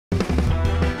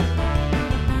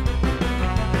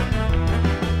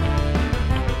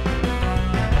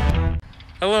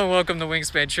Hello and welcome to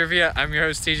Wingspan Trivia. I'm your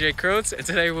host TJ Krotz, and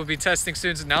today we'll be testing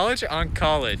students' knowledge on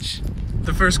college.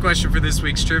 The first question for this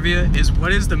week's trivia is,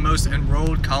 what is the most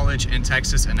enrolled college in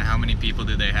Texas and how many people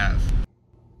do they have?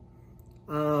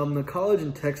 The college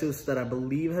in Texas that I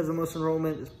believe has the most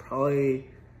enrollment is probably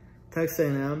Texas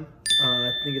A&M.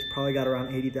 I think it's probably got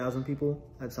around 80,000 people.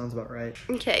 That sounds about right.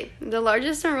 Okay, the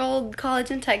largest enrolled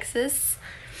college in Texas,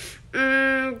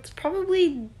 it's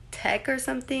probably Tech or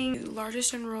something. The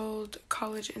largest enrolled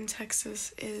college in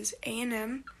Texas is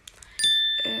A&M.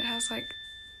 It has I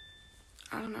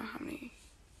don't know how many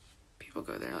people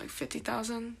go there,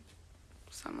 50,000,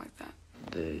 something like that.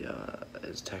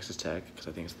 It's Texas Tech, because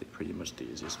I think it's pretty much the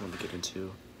easiest one to get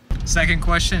into. Second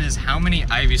question is, how many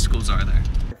Ivy schools are there?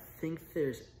 I think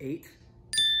there's 8.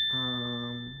 Yeah,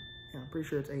 I'm pretty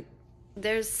sure it's 8.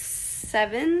 There's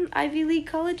 7 Ivy League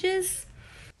colleges.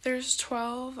 There's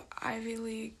 12 Ivy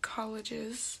League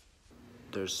colleges.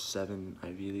 There's 7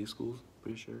 Ivy League schools,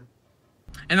 pretty sure.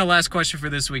 And the last question for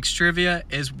this week's trivia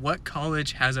is, what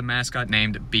college has a mascot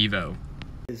named Bevo?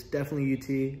 It's definitely UT,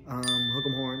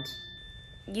 Hook'em Horns.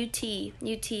 UT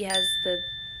has the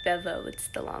Bevo, it's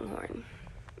the Longhorn.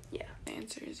 Yeah. The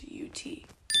answer is UT.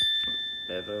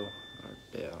 Bevo?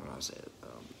 I don't know how to say it.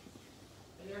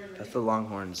 That's the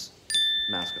Longhorns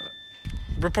mascot.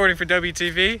 Reporting for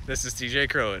WTV, this is TJ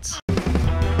Krowitz.